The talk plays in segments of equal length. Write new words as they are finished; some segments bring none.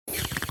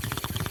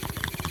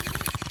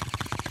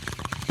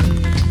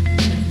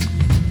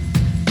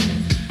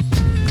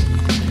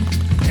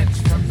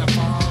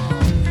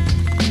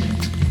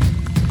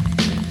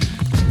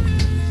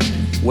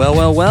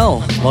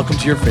Well. Welcome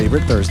to your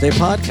favorite Thursday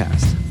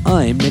podcast.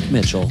 I'm Nick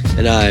Mitchell.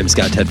 And I'm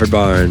Scott Tedford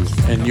Barnes.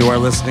 And you are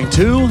listening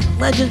to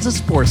Legends of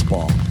Sports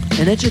Ball,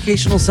 an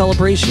educational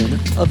celebration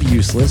of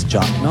useless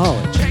jock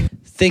knowledge.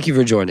 Thank you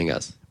for joining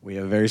us. We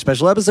have a very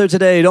special episode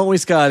today, don't we,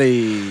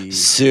 Scotty?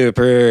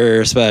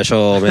 Super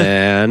special,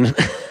 man.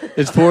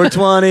 It's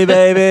 420,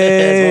 baby.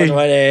 It's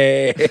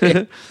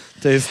 420.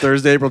 Today's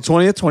Thursday, April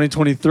 20th,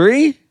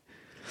 2023.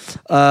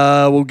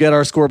 We'll get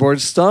our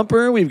scoreboard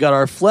stumper. We've got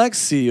our flex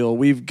seal.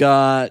 We've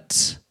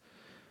got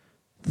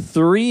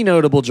 3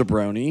 notable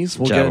jabronis.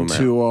 We'll get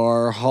into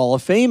our Hall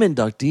of Fame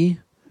inductee,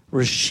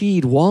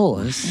 Rasheed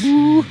Wallace.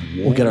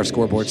 We'll get our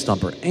scoreboard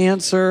stumper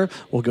answer.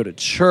 We'll go to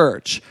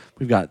church.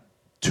 We've got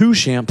 2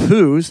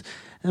 shampoos,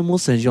 and we'll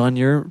send you on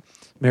your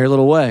merry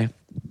little way.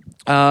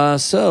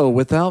 So,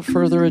 without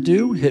further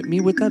ado, hit me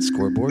with that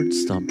scoreboard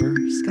stumper,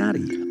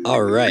 Scotty.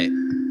 All right.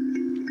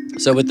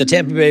 So with the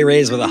Tampa Bay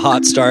Rays with a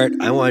hot start,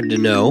 I wanted to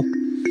know,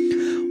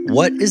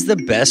 what is the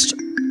best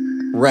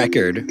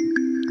record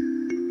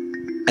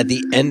at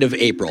the end of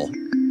April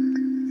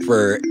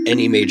for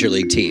any major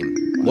league team?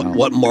 Wow.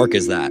 What mark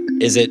is that?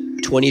 Is it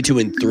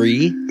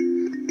 22-3,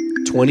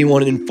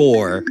 21-4,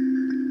 or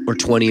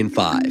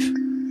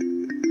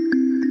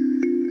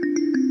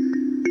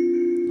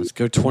 20-5? Let's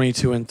go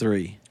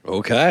 22-3.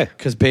 Okay.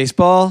 Because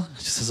baseball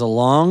just has a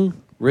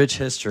long, rich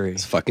history.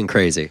 It's fucking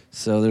crazy.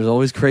 So there's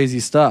always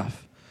crazy stuff.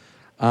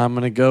 I'm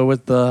going to go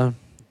with the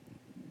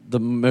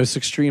most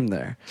extreme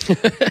there.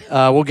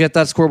 We'll get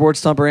that scoreboard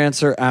stumper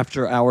answer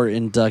after our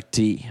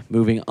inductee.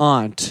 Moving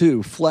on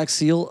to Flex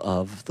Seal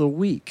of the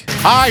Week.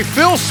 Hi,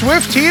 Phil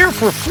Swift here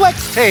for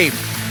Flex Tape,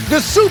 the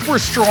super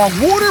strong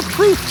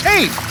waterproof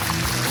tape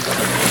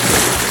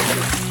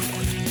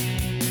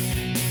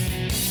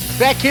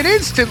that can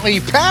instantly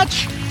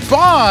patch,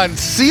 bond,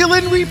 seal,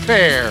 and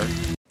repair.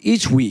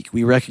 Each week,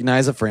 we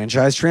recognize a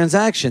franchise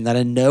transaction that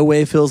in no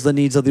way fills the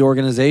needs of the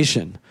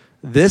organization.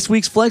 This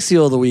week's Flex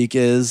Seal of the Week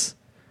is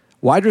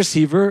wide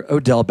receiver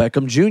Odell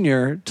Beckham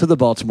Jr. to the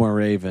Baltimore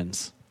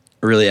Ravens.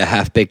 Really a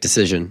half-baked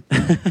decision.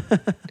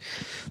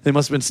 They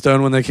must have been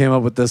stoned when they came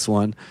up with this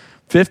one.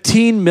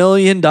 $15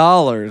 million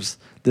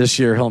this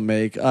year he'll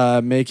make,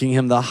 making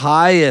him the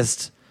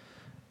highest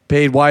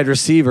paid wide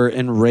receiver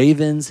in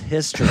Ravens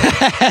history.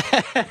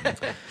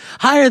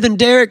 Higher than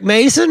Derek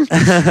Mason?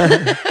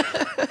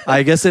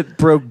 I guess it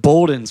broke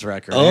Bolden's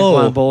record.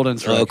 Anquan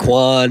Bolden's record.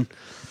 Quan.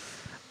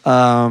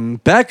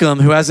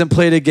 Beckham, who hasn't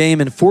played a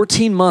game in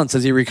 14 months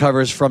as he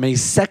recovers from a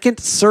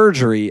second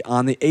surgery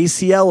on the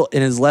ACL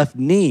in his left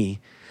knee,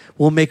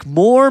 will make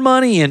more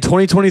money in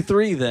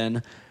 2023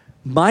 than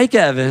Mike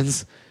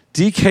Evans,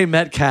 DK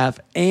Metcalf,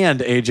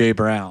 and A.J.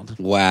 Brown.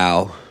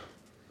 Wow.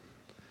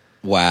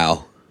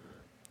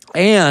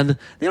 And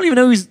they don't even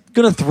know who's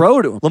going to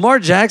throw to him. Lamar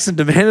Jackson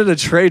demanded a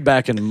trade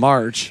back in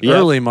March,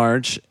 early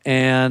March.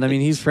 And, I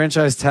mean, he's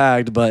franchise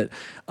tagged, but,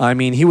 I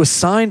mean, he was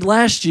signed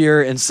last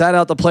year and sat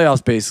out the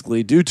playoffs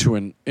basically due to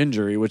an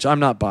injury, which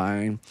I'm not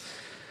buying.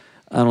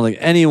 I don't think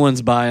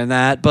anyone's buying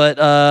that. But,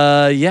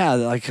 yeah,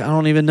 like, I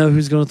don't even know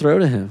who's going to throw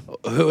to him.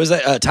 Who was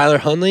that? Tyler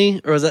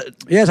Huntley? Or was that?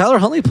 Yeah, Tyler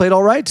Huntley played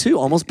all right, too.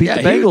 Almost beat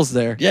the Bengals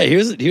there. Yeah, he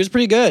was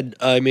pretty good.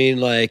 I mean,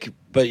 like...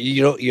 But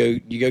you go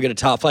get a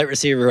top flight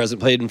receiver who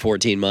hasn't played in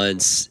 14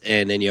 months,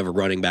 and then you have a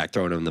running back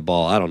throwing him the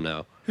ball. I don't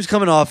know. Who's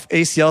coming off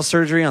ACL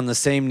surgery on the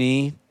same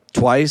knee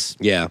twice.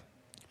 Yeah.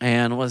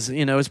 And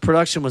his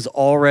production was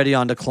already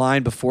on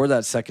decline before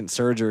that second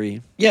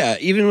surgery. Yeah,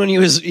 even when he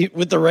was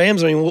with the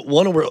Rams, when he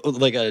won a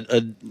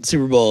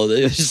Super Bowl,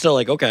 it was just still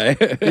like, okay.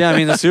 Yeah, I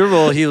mean, the Super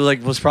Bowl, he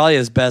was probably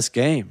his best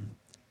game.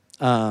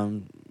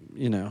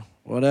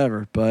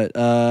 Whatever.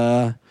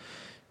 But,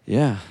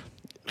 yeah.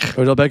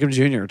 Odell Beckham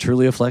Jr.,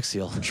 truly a flex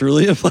seal.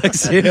 Truly a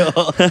flex seal.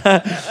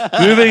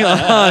 Moving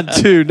on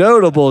to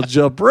notable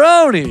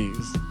jabronis.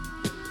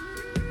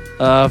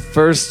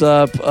 First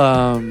up,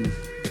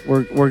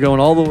 we're going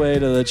all the way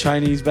to the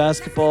Chinese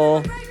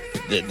basketball.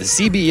 The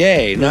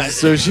CBA.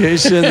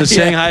 Association, the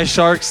Shanghai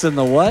Sharks and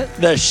the what?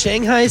 The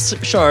Shanghai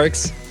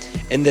Sharks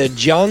and the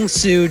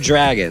Jiangsu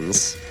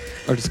Dragons.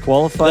 Are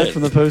disqualified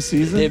from the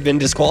postseason? They've been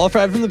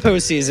disqualified from the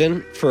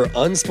postseason for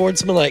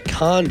unsportsmanlike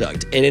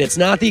conduct. And it's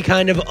not the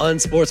kind of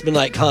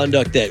unsportsmanlike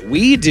conduct that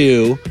we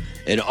do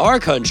in our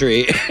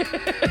country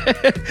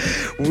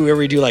where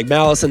we do like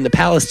Malice in the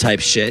Palace type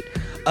shit.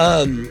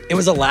 It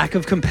was a lack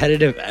of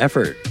competitive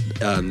effort.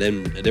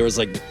 Then there was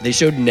they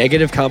showed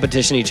negative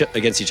competition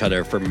against each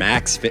other for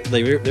max.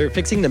 They were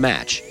fixing the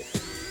match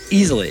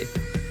easily.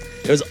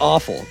 It was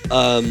awful.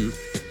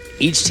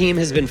 Each team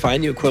has been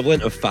fined the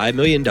equivalent of $5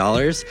 million,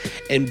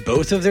 and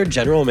both of their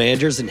general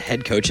managers and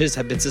head coaches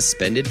have been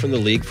suspended from the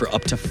league for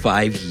up to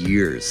 5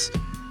 years.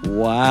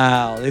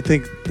 Wow, they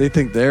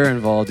think they're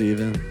involved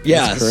even.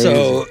 Yeah,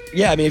 so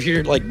I mean, if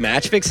you're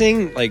match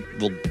fixing,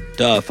 well,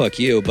 duh, fuck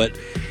you. But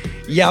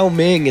Yao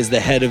Ming is the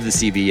head of the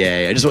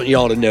CBA. I just want you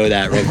all to know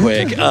that real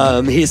quick.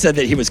 He said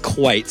that he was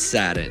quite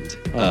saddened,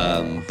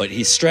 but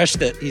he stressed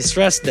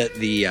that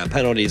the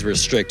penalties were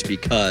strict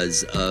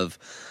because of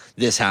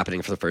this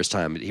happening for the first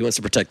time. He wants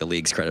to protect the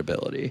league's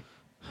credibility.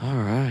 All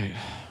right.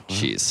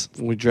 Jeez.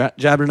 We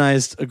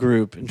jabronized a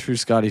group in true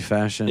Scotty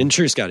fashion. In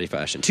true Scotty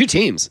fashion. 2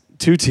 teams.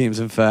 2 teams,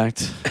 in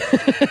fact.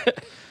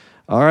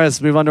 All right,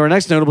 let's move on to our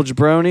next notable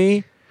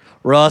jabroni,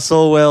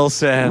 Russell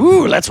Wilson.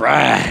 Ooh, let's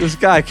ride. This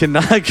guy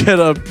cannot get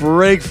a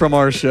break from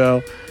our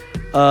show.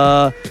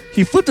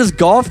 He flipped his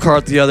golf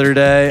cart the other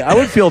day. I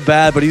would feel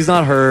bad, but he's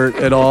not hurt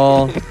at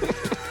all.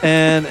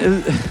 And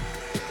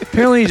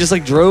apparently he just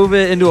like drove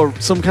it into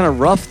some kind of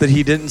rough that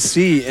he didn't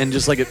see and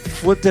just like it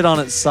flipped it on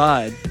its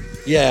side.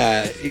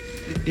 Yeah,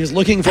 he was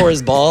looking for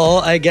his ball,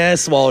 I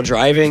guess, while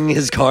driving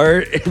his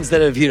cart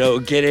instead of,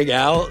 getting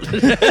out.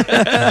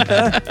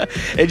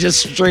 It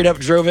just straight up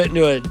drove it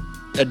into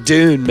a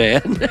dune,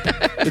 man.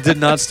 It did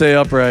not stay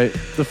upright.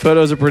 The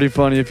photos are pretty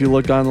funny if you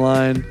look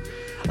online.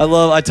 I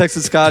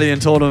texted Scotty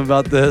and told him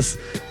about this,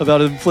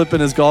 about him flipping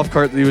his golf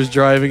cart that he was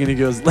driving, and he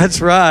goes, "Let's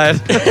ride."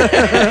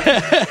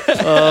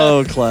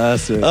 Oh,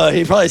 classic.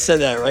 He probably said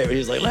that right when he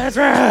was like, "Let's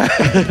ride."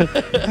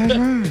 Let's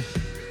ride.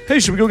 Hey,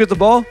 should we go get the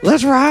ball?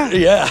 Let's ride.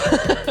 Yeah.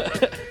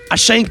 I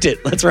shanked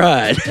it. Let's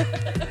ride.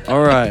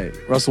 All right,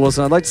 Russell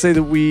Wilson, I'd like to say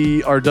that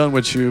we are done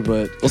with you,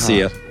 but we'll see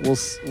you. We'll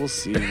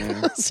see you,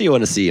 man. See you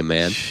when I see you,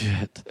 man.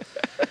 Shit.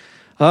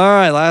 All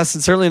right, last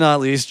and certainly not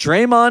least,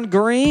 Draymond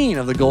Green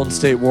of the Golden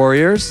State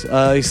Warriors.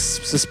 He's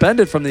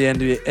suspended from the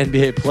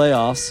NBA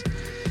playoffs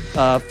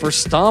for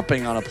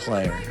stomping on a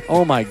player.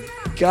 Oh my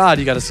God,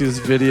 you got to see this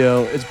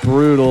video. It's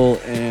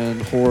brutal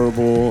and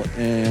horrible,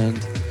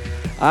 and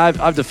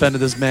I've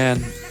defended this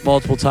man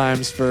multiple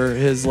times for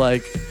his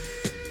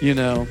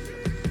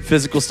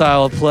physical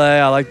style of play.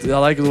 I like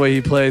the way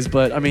he plays,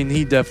 but I mean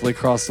he definitely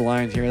crossed the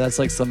line here. That's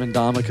like some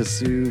Indomitian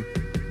Sue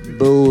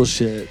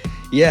bullshit.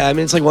 Yeah, I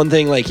mean, it's like one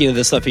thing,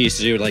 the stuff he used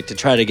to do, to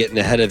try to get in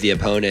the head of the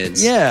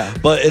opponents. Yeah.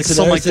 But it's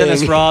some another thing.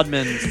 Dennis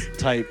Rodman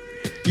type.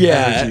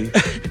 Yeah. Energy.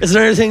 It's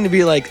another thing to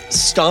be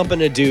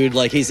stomping a dude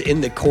like he's in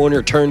the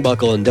corner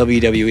turnbuckle in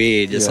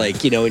WWE. Just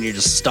and you're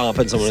just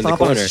stomping someone in the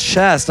corner. On his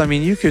chest. I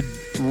mean, you could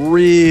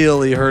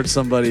really hurt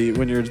somebody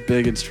when you're as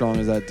big and strong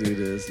as that dude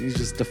is. He's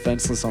just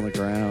defenseless on the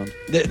ground.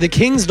 The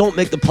Kings don't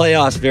make the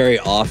playoffs very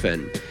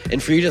often.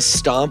 And for you to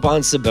stomp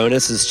on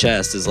Sabonis'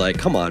 chest is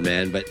come on,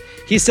 man. But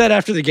he said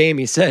after the game,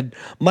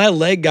 my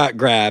leg got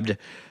grabbed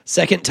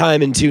second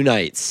time in 2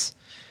 nights.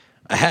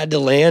 I had to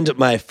land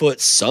my foot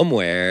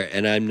somewhere,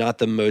 and I'm not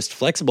the most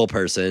flexible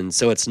person,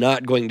 so it's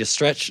not going to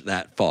stretch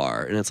that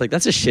far. And it's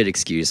that's a shit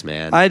excuse,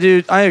 man. I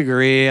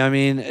agree. I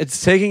mean,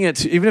 it's taking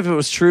it even if it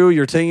was true,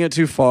 you're taking it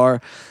too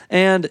far.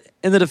 And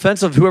in the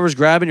defense of whoever's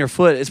grabbing your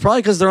foot, it's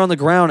probably because they're on the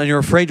ground and you're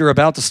afraid you're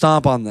about to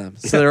stomp on them.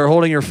 So they're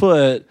holding your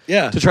foot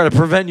to try to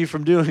prevent you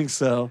from doing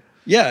so.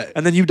 Yeah.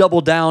 And then you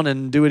double down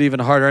and do it even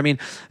harder. I mean,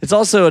 it's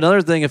also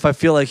another thing if I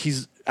feel like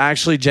he's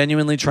actually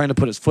genuinely trying to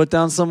put his foot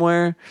down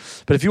somewhere.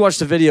 But if you watch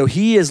the video,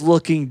 he is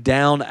looking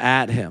down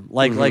at him.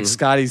 Like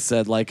Scotty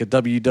said, like a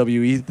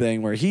WWE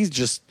thing where he's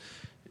just,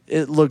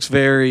 it looks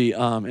very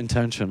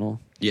intentional.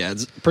 Yeah,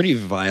 it's pretty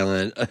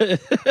violent.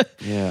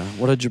 Yeah,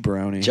 what a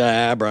jabroni.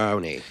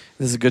 Jabroni.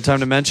 This is a good time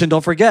to mention,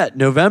 don't forget,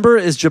 November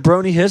is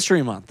Jabroni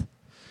History Month.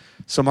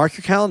 So mark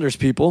your calendars,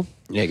 people.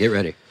 Yeah, get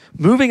ready.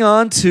 Moving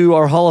on to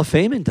our Hall of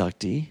Fame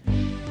inductee.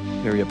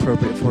 Very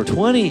appropriate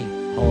 420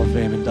 Hall of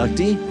Fame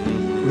inductee,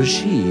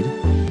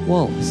 Rasheed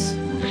Wallace.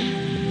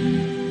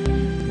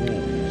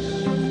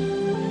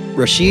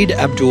 Rasheed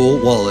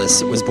Abdul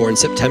Wallace was born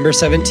September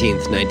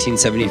 17th,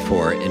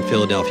 1974 in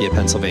Philadelphia,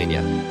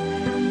 Pennsylvania.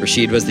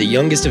 Rasheed was the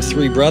youngest of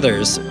 3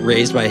 brothers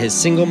raised by his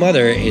single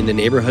mother in the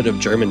neighborhood of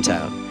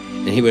Germantown,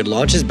 and he would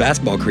launch his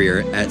basketball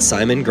career at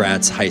Simon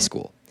Gratz High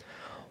School.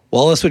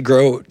 Wallace would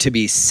grow to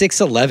be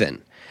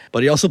 6'11",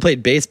 but he also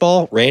played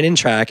baseball, ran in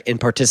track, and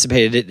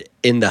participated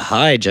in the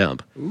high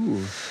jump.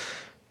 Ooh.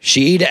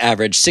 Sheed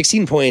averaged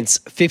 16 points,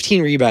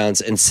 15 rebounds,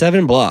 and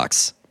 7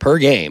 blocks per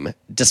game,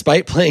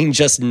 despite playing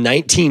just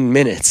 19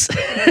 minutes.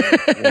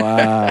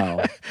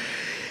 Wow.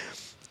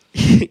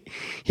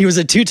 He was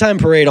a 2-time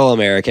Parade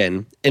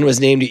All-American and was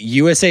named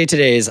USA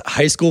Today's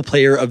High School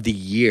Player of the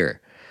Year.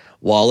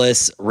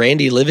 Wallace,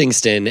 Randy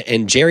Livingston,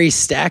 and Jerry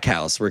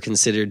Stackhouse were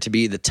considered to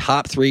be the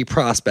top 3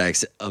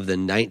 prospects of the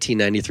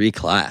 1993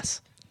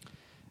 class.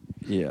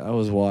 Yeah, that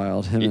was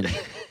wild. Him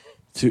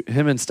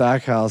and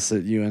Stackhouse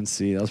at UNC,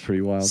 that was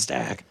pretty wild.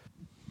 Stack.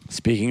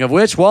 Speaking of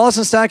which, Wallace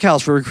and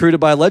Stackhouse were recruited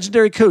by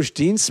legendary coach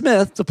Dean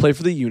Smith to play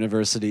for the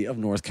University of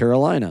North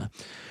Carolina.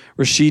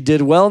 Rasheed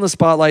did well in the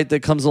spotlight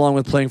that comes along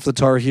with playing for the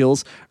Tar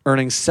Heels,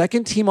 earning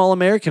second-team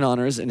All-American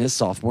honors in his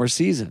sophomore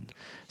season.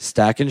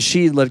 Stack and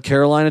Sheed led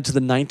Carolina to the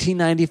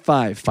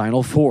 1995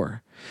 Final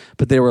Four,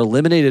 but they were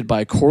eliminated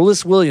by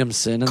Corliss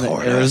Williamson and the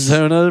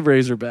Arizona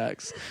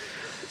Razorbacks.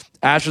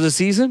 After the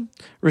season,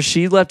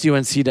 Rasheed left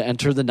UNC to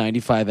enter the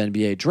 95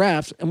 NBA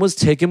draft and was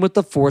taken with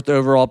the 4th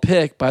overall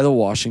pick by the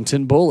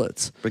Washington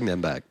Bullets. Bring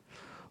them back.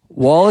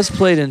 Wallace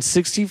played in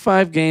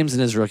 65 games in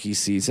his rookie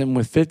season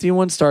with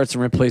 51 starts in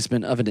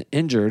replacement of an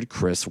injured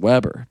Chris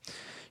Webber.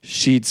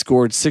 Sheed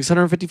scored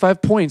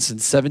 655 points in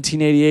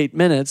 1788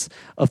 minutes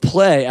of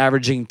play,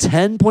 averaging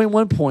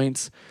 10.1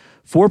 points,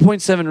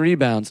 4.7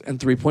 rebounds, and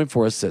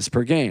 3.4 assists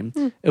per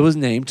game. It was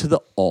named to the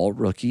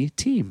all-rookie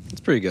team.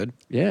 That's pretty good.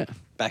 Yeah.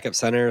 backup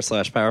center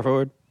 / power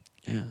forward.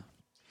 Yeah.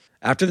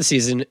 After the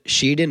season,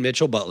 Sheed and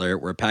Mitchell Butler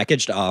were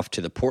packaged off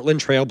to the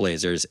Portland Trail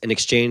Blazers in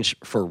exchange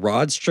for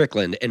Rod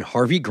Strickland and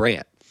Harvey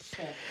Grant.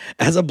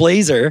 As a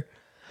Blazer,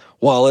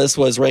 Wallace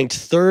was ranked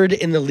 3rd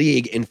in the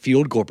league in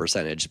field goal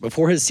percentage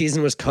before his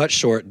season was cut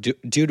short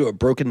due to a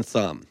broken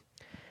thumb.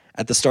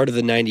 At the start of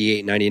the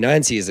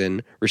 98-99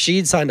 season,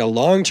 Rasheed signed a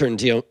long-term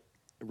deal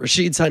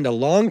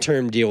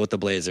with the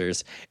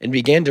Blazers and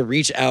began to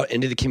reach out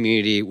into the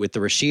community with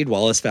the Rasheed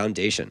Wallace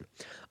Foundation.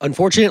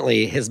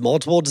 Unfortunately, his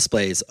multiple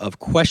displays of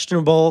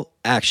questionable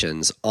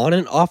actions on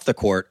and off the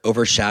court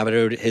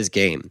overshadowed his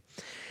game.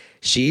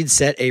 Sheed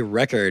set a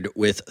record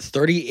with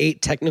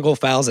 38 technical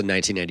fouls in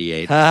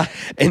 1998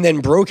 and then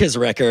broke his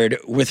record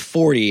with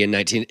 40 in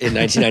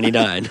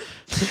 1999.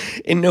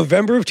 In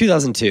November of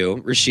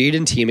 2002, Rasheed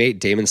and teammate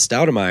Damon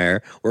Stoudemire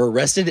were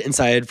arrested and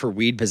cited for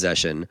weed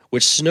possession,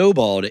 which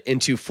snowballed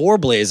into 4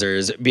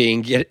 Blazers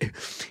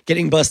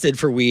getting busted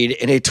for weed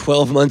in a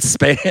 12-month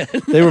span.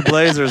 They were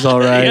Blazers, all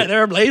right. Yeah, they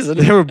were blazing.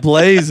 They were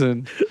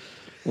blazing.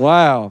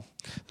 Wow.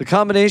 The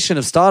combination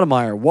of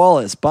Stoudemire,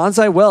 Wallace,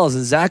 Bonsai Wells,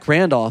 and Zach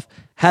Randolph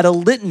had a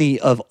litany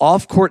of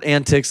off-court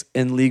antics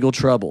and legal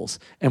troubles,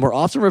 and were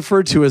often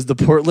referred to as the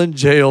Portland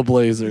Jail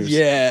Blazers.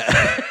 Yeah.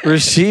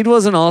 Rasheed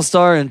was an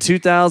all-star in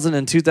 2000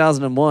 and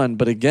 2001,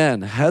 but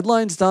again,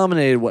 headlines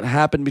dominated what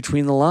happened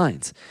between the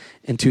lines.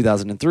 In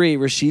 2003,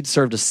 Rasheed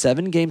served a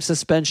 7-game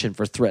suspension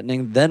for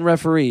threatening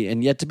then-referee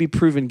and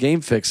yet-to-be-proven game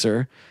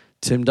fixer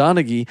Tim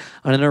Donaghy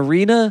on an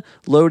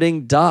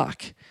arena-loading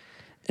dock.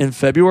 In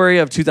February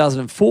of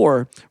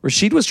 2004,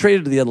 Rasheed was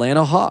traded to the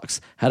Atlanta Hawks,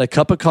 had a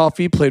cup of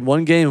coffee, played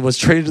 1 game, and was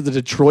traded to the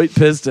Detroit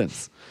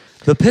Pistons.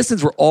 The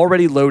Pistons were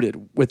already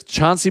loaded. With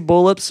Chauncey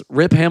Billups,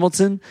 Rip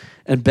Hamilton,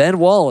 and Ben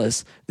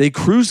Wallace, they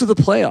cruised to the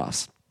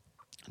playoffs.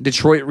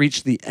 Detroit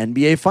reached the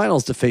NBA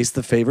Finals to face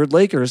the favored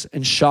Lakers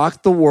and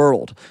shocked the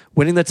world,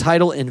 winning the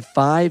title in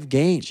 5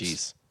 games.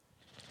 Jeez.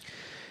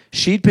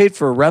 Sheed paid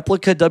for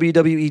replica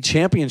WWE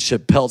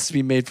championship belts to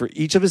be made for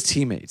each of his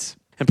teammates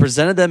and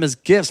presented them as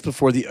gifts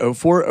before the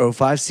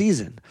 04-05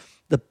 season.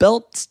 The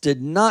belts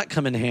did not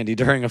come in handy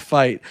during a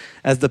fight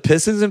as the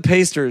Pistons and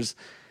Pacers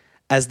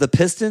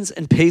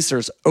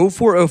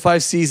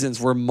 04-05 seasons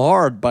were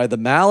marred by the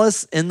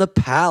malice in the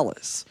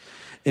palace,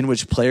 in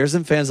which players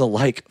and fans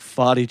alike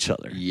fought each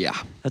other.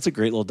 Yeah. That's a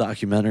great little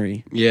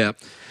documentary. Yeah.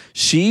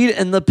 Sheed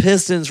and the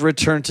Pistons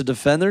returned to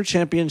defend their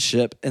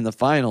championship in the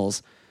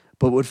finals,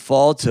 but would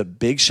fall to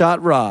Big Shot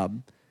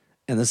Rob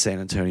and the San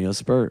Antonio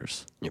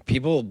Spurs.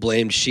 People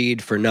blamed Sheed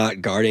for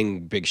not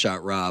guarding Big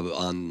Shot Rob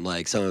on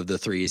like some of the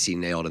threes he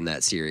nailed in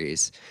that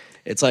series.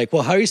 It's like,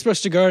 well, how are you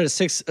supposed to guard a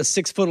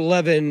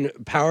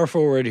 6'11" power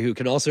forward who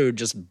can also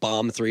just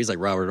bomb threes like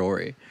Robert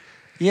Horry?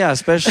 Yeah,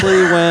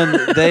 especially when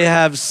they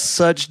have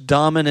such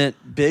dominant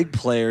big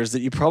players that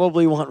you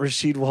probably want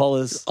Rasheed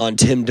Wallace on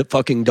Tim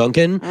fucking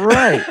Duncan,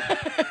 right?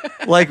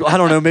 Like, I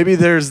don't know, maybe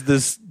there's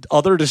this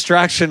other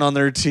distraction on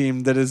their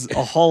team that is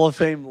a Hall of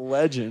Fame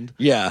legend.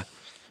 Yeah.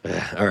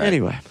 All right.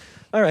 Anyway.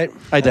 All right.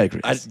 I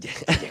digress. I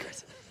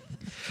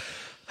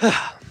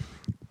digress.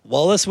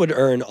 Wallace would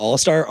earn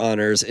All-Star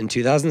honors in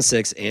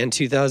 2006 and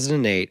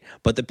 2008,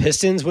 but the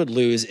Pistons would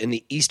lose in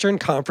the Eastern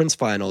Conference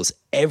Finals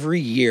every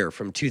year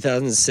from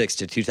 2006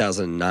 to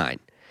 2009.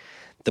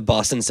 The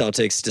Boston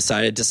Celtics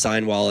decided to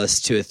sign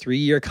Wallace to a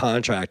 3-year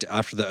contract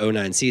after the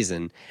 2009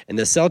 season, and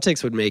the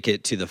Celtics would make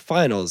it to the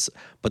finals,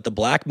 but the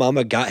Black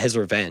Mamba got his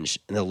revenge,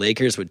 and the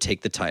Lakers would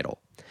take the title.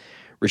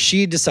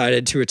 Rasheed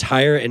decided to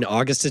retire in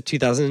August of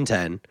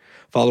 2010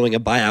 following a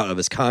buyout of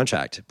his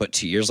contract, but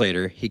 2 years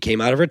later, he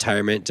came out of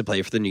retirement to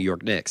play for the New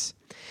York Knicks.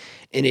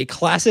 In a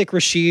classic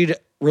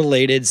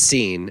Rasheed-related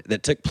scene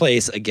that took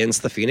place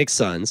against the Phoenix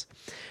Suns,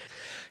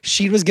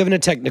 Sheed was given a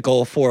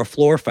technical for a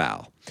floor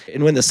foul,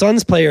 and when the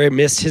Suns player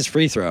missed his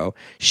free throw,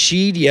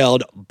 Sheed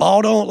yelled,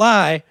 "Ball don't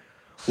lie,"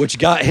 which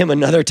got him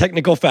another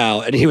technical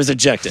foul, and he was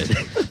ejected.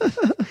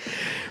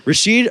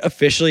 Rasheed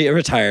officially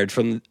retired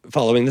from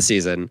following the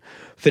season,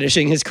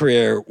 finishing his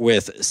career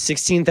with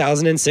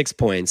 16,006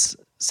 points,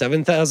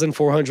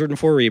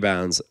 7,404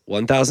 rebounds,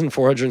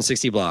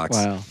 1,460 blocks,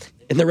 Wow.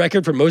 and the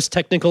record for most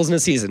technicals in a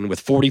season with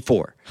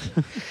 44.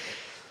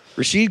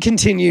 Rasheed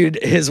continued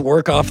his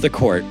work off the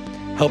court,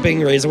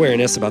 helping raise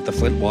awareness about the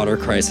Flint water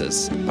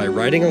crisis by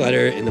writing a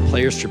letter in the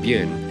Players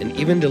Tribune and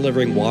even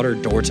delivering water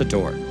door to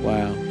door.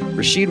 Wow.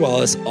 Rasheed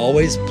Wallace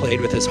always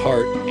played with his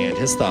heart and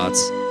his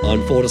thoughts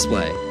on full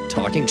display,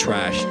 talking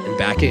trash and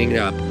backing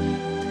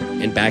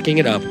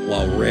it up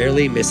while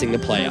rarely missing the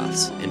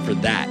playoffs. And for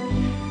that,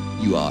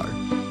 you are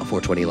a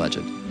 420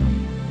 legend.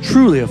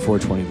 Truly a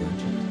 420 legend.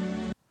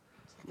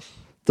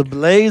 The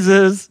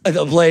Blazers.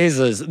 The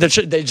Blazers.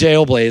 The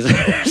jail Blazers.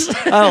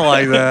 I don't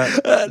like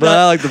that, but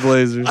I like the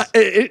Blazers.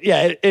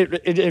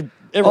 It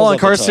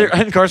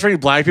Incarcerating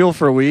black people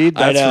for weed?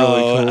 That's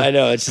really cool. I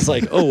know. It's just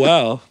like, oh,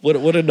 wow.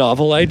 What a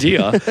novel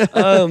idea.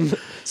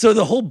 So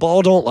the whole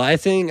ball don't lie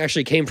thing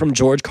actually came from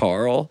George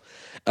Karl.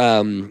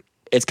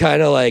 It's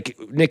kind of like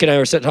Nick and I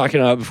were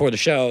talking about before the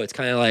show. It's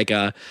kind of like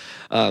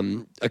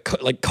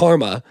like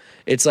karma.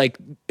 It's like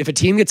if a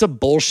team gets a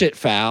bullshit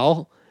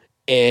foul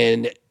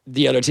and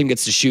the other team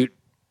gets to shoot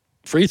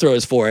free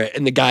throws for it,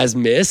 and the guys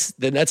miss,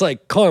 then that's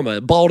like karma.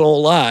 Ball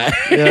don't lie.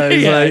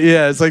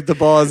 It's like the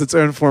ball has its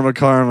own form of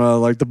karma.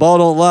 Like the ball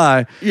don't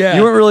lie. Yeah.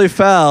 You weren't really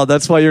fouled.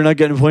 That's why you're not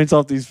getting points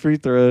off these free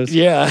throws.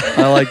 Yeah.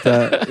 I like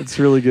that. It's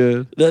really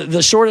good.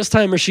 The shortest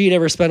time Rasheed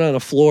ever spent on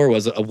a floor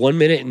was 1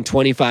 minute and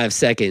 25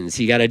 seconds.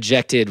 He got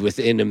ejected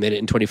within 1 minute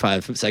and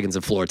 25 seconds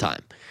of floor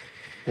time.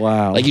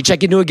 Wow. Like you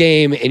check into a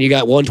game and you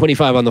got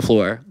 125 on the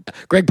floor.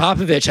 Greg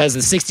Popovich has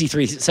the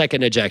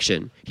 63-second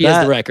ejection. He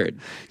has the record.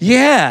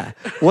 Yeah.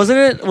 Wasn't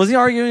it? Was he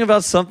arguing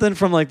about something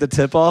from like the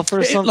tip off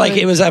or something? Like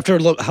it was after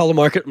how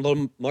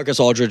Marcus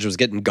Aldridge was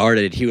getting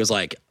guarded. He was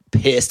like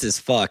pissed as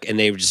fuck, and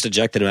they just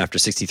ejected him after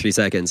 63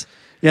 seconds.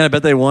 Yeah, I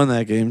bet they won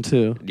that game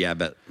too. Yeah, I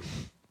bet.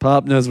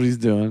 Pop knows what he's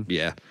doing.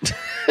 Yeah.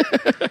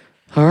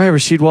 All right,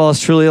 Rasheed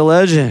Wallace, truly a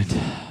legend.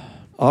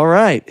 All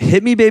right,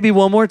 hit me, baby,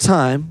 one more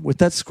time with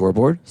that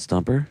scoreboard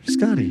stumper,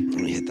 Scotty.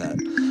 Let me hit that.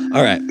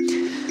 All right.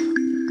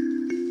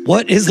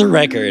 What is the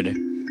record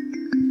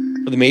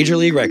for the major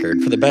league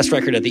record for the best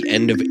record at the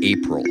end of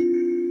April?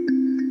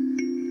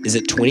 Is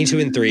it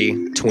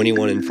 22-3,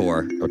 21-4,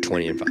 or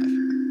 20-5?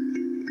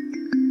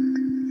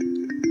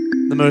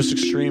 The most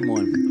extreme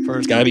one. The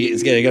first.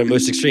 It's gotta go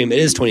most extreme. It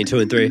is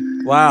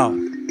 22-3. Wow.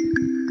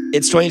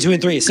 It's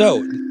 22-3.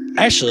 So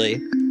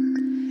actually,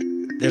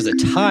 there's a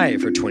tie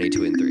for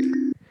 22-3.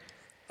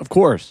 Of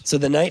course. So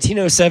the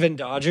 1907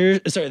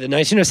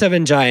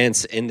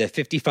 Giants and the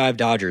 55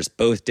 Dodgers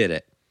both did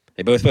it.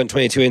 They both went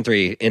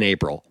 22-3 in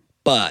April.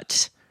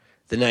 But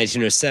the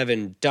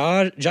 1907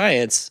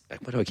 Giants,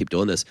 why do I keep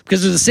doing this?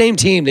 Because they're the same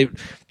team. They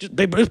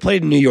both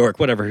played in New York.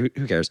 Whatever. Who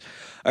cares?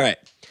 All right.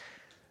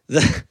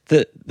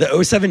 The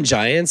 07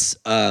 Giants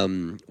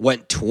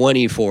went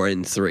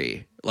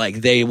 24-3.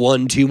 Like they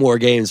won 2 more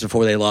games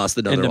before they lost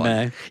another one.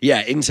 May.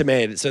 Yeah, into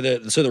May. So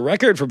the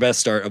record for best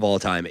start of all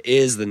time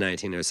is the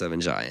 1907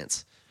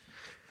 Giants.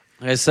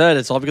 Like I said,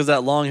 it's all because of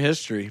that long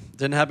history.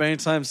 Didn't happen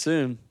anytime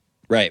soon.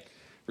 Right.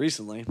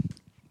 Recently.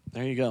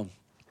 There you go.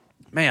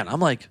 Man, I'm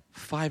like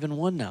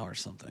 5-1 now or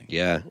something.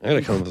 Yeah, I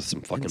gotta come up with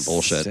some fucking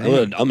bullshit.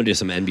 Insane. I'm gonna do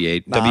some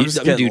NBA. Nah, I'm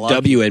gonna do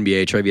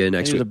WNBA trivia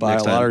next I need week. to buy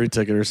a lottery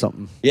ticket or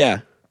something. Yeah.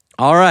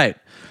 All right.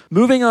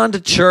 Moving on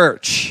to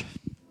church.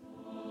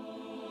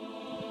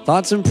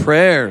 Thoughts and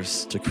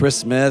prayers to Chris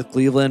Smith,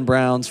 Cleveland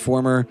Browns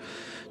former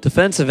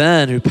defensive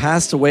end who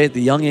passed away at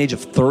the young age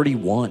of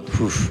 31.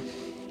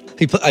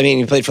 He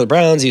played for the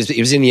Browns. He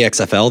was in the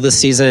XFL this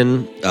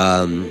season.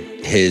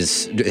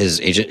 His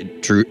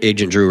agent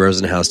Drew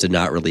Rosenhaus did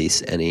not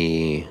release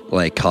any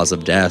cause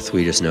of death.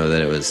 We just know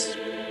that it was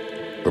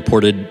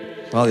reported.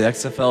 Well, the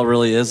XFL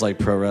really is like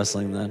pro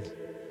wrestling then.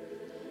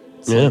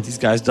 Yeah. Like these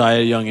guys die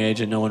at a young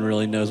age and no one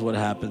really knows what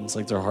happens.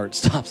 Like their heart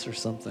stops or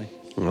something.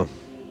 Well,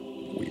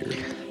 weird.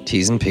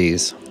 T's and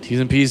P's. T's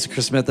and P's to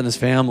Chris Smith and his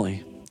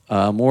family.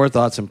 More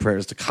thoughts and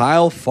prayers to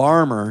Kyle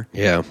Farmer.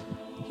 Yeah.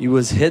 He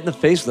was hit in the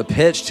face with a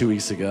pitch 2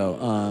 weeks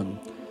ago.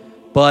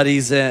 But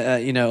he's,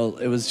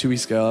 it was 2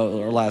 weeks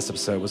ago. Our last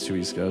episode was 2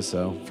 weeks ago.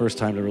 So first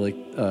time to really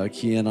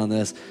key in on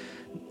this.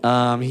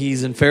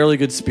 He's in fairly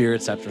good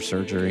spirits after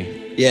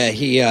surgery. Yeah,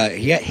 he got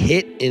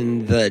hit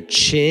in the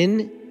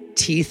chin,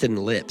 teeth, and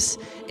lips.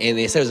 And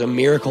they said it was a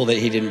miracle that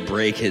he didn't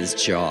break his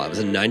jaw. It was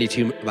a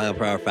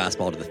 92-mile-per-hour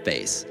fastball to the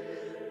face.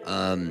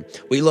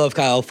 We love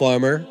Kyle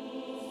Farmer.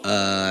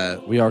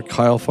 We are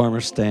Kyle Farmer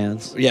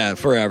stans. Yeah,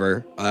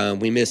 forever.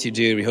 We miss you,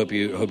 dude. We hope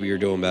you're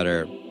doing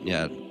better.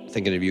 Yeah,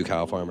 thinking of you,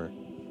 Kyle Farmer.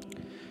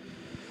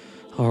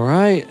 All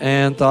right,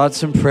 and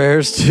thoughts and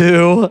prayers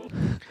to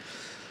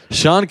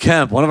Sean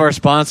Kemp, one of our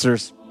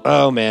sponsors.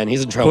 Oh man,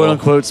 he's in trouble. Quote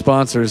unquote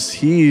sponsors.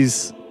 He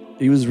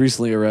was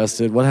recently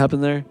arrested. What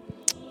happened there?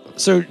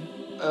 So,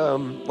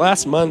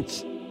 last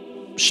month,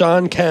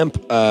 Sean Kemp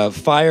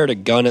fired a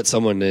gun at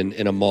someone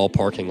in a mall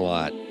parking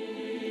lot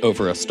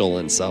over a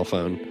stolen cell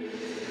phone.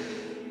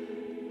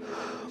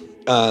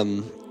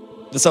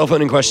 The cell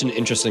phone in question,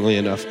 interestingly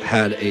enough,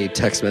 had a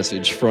text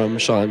message from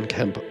Sean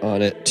Kemp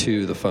on it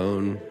to the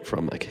phone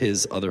from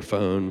his other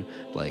phone,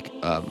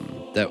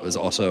 that was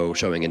also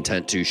showing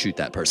intent to shoot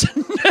that person.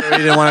 He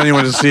didn't want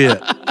anyone to see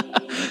it.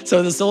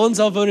 So the stolen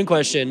cell phone in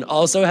question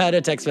also had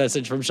a text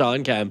message from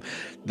Sean Kemp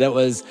that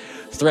was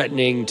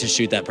threatening to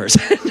shoot that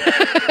person.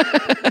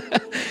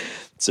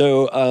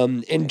 So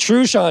in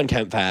true Sean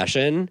Kemp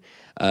fashion,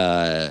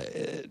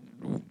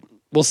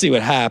 we'll see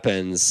what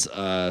happens.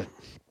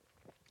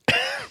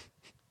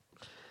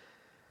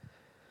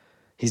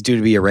 He's due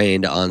to be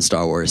arraigned on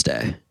Star Wars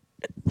Day.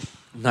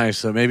 Nice.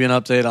 So maybe an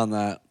update on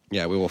that.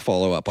 Yeah, we will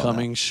follow up on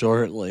coming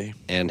shortly.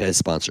 And his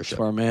sponsorship.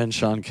 For our man,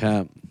 Sean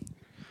Kemp.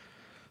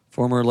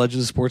 Former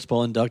Legends of Sports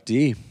Ball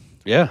inductee.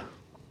 Yeah.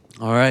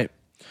 All right.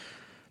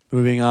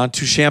 Moving on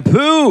to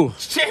shampoo.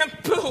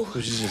 Shampoo.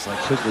 Which is just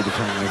quickly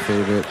becoming my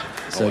favorite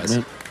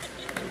segment.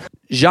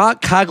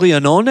 Jacques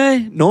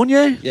Caglianone?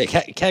 Nonye? Yeah,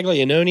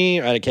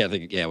 Caglianone. I can't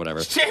think. Yeah,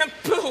 whatever.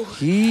 Shampoo.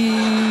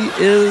 He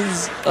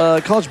is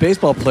a college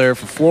baseball player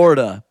for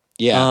Florida.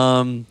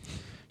 Yeah.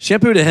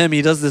 Shampoo to him,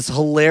 he does this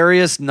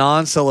hilarious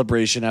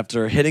non-celebration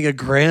after hitting a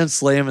grand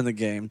slam in the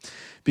game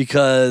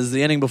because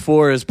the inning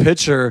before his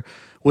pitcher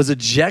was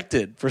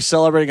ejected for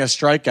celebrating a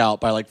strikeout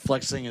by like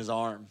flexing his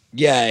arm.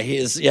 Yeah,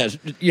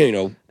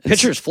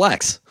 pitchers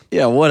flex.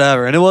 Yeah,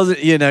 whatever. And it wasn't,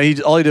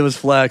 all he did was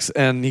flex,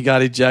 and he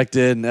got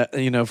ejected,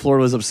 and,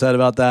 Florida was upset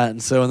about that.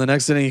 And so in the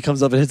next inning, he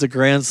comes up and hits a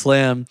grand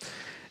slam,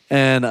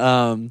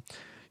 and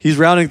he's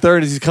rounding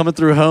third as he's coming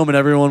through home, and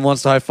everyone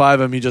wants to high-five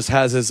him. He just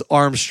has his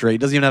arms straight. He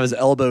doesn't even have his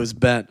elbows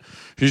bent.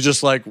 He's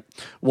just, like,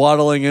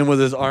 waddling in with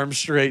his arms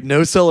straight.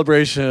 No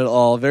celebration at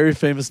all. Very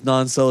famous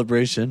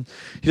non-celebration.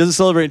 He doesn't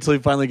celebrate until he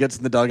finally gets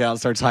in the dugout and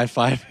starts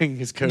high-fiving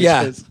his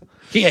coaches.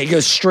 Yeah, he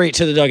goes straight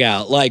to the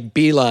dugout, like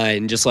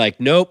beeline, just like,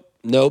 nope,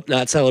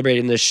 not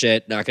celebrating this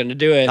shit. Not going to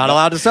do it. Not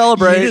allowed to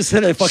celebrate. He just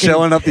hit a fucking...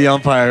 Showing up the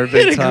umpire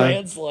big hit a time.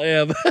 grand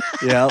slam.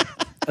 Yeah,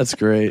 that's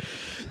great.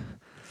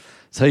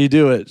 That's how you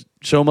do it.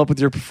 Show them up with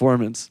your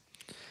performance.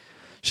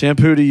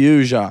 Shampoo to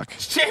you, Jacques.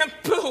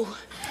 Shampoo.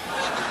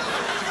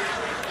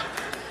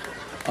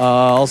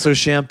 Also,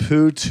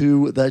 shampoo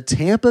to the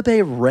Tampa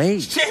Bay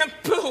Rays.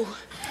 Shampoo.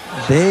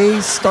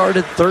 They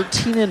started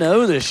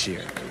 13-0 this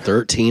year.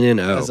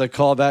 13-0. As a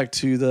callback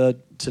to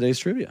today's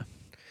trivia.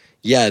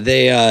 Yeah,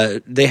 they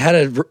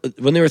had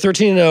when they were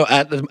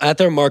 13-0 at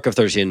their mark of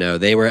 13-0,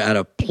 they were at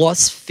a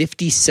plus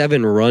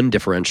 57 run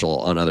differential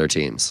on other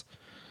teams.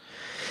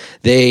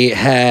 They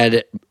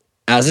had,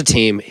 as a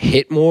team,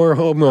 hit more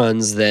home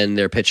runs than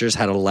their pitchers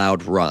had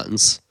allowed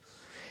runs.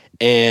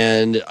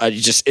 And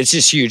it's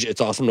just huge.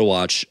 It's awesome to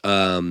watch.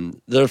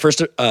 The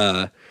first,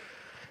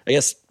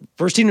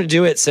 first team to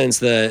do it since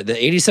the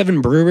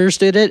 87 Brewers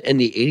did it and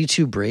the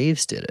 82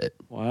 Braves did it.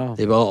 Wow.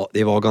 They've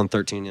all gone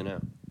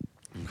 13-0.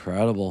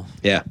 Incredible.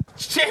 Yeah.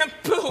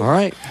 Shampoo. All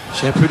right.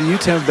 Shampoo to you,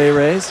 Tampa Bay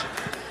Rays.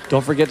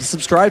 Don't forget to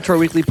subscribe to our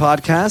weekly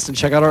podcast and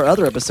check out our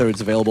other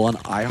episodes available on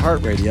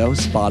iHeartRadio,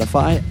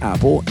 Spotify,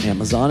 Apple,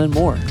 Amazon, and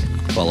more.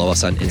 Follow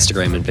us on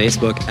Instagram and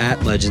Facebook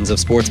at Legends of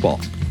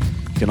Sportsball.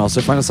 You can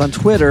also find us on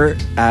Twitter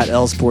at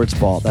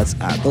LSportsball. That's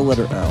at the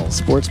letter L,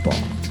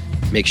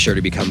 Sportsball. Make sure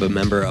to become a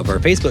member of our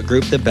Facebook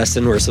group, The Best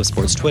and Worst of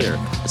Sports Twitter,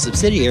 a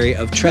subsidiary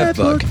of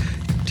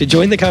TrevBook, to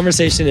join the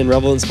conversation and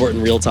revel in sport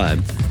in real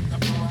time.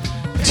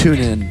 Tune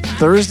in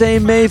Thursday,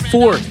 May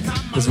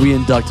 4th, as we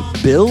induct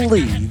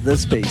Billy the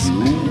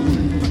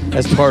Spaceman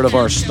as part of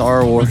our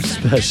Star Wars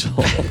special.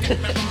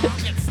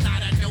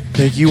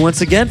 Thank you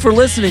once again for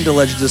listening to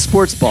Legends of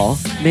Sports Ball.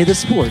 May the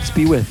sports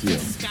be with you.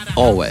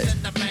 Always.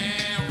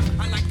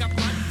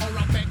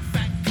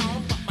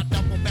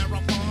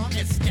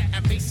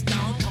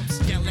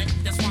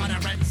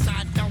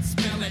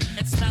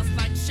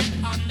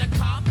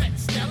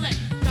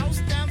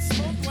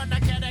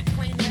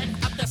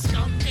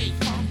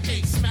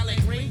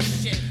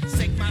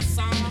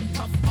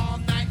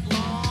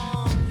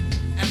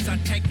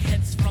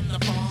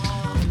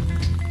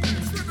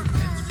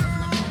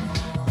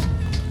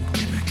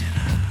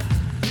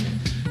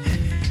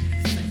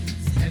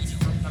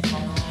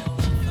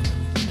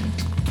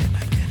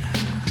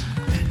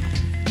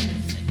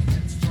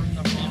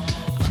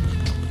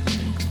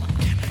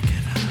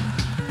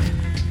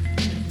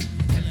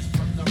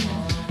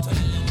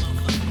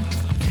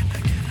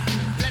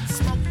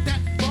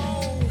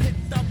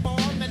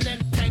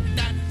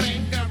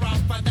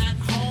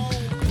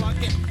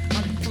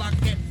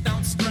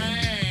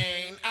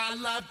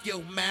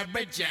 You,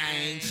 Mary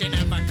Jane, she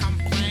never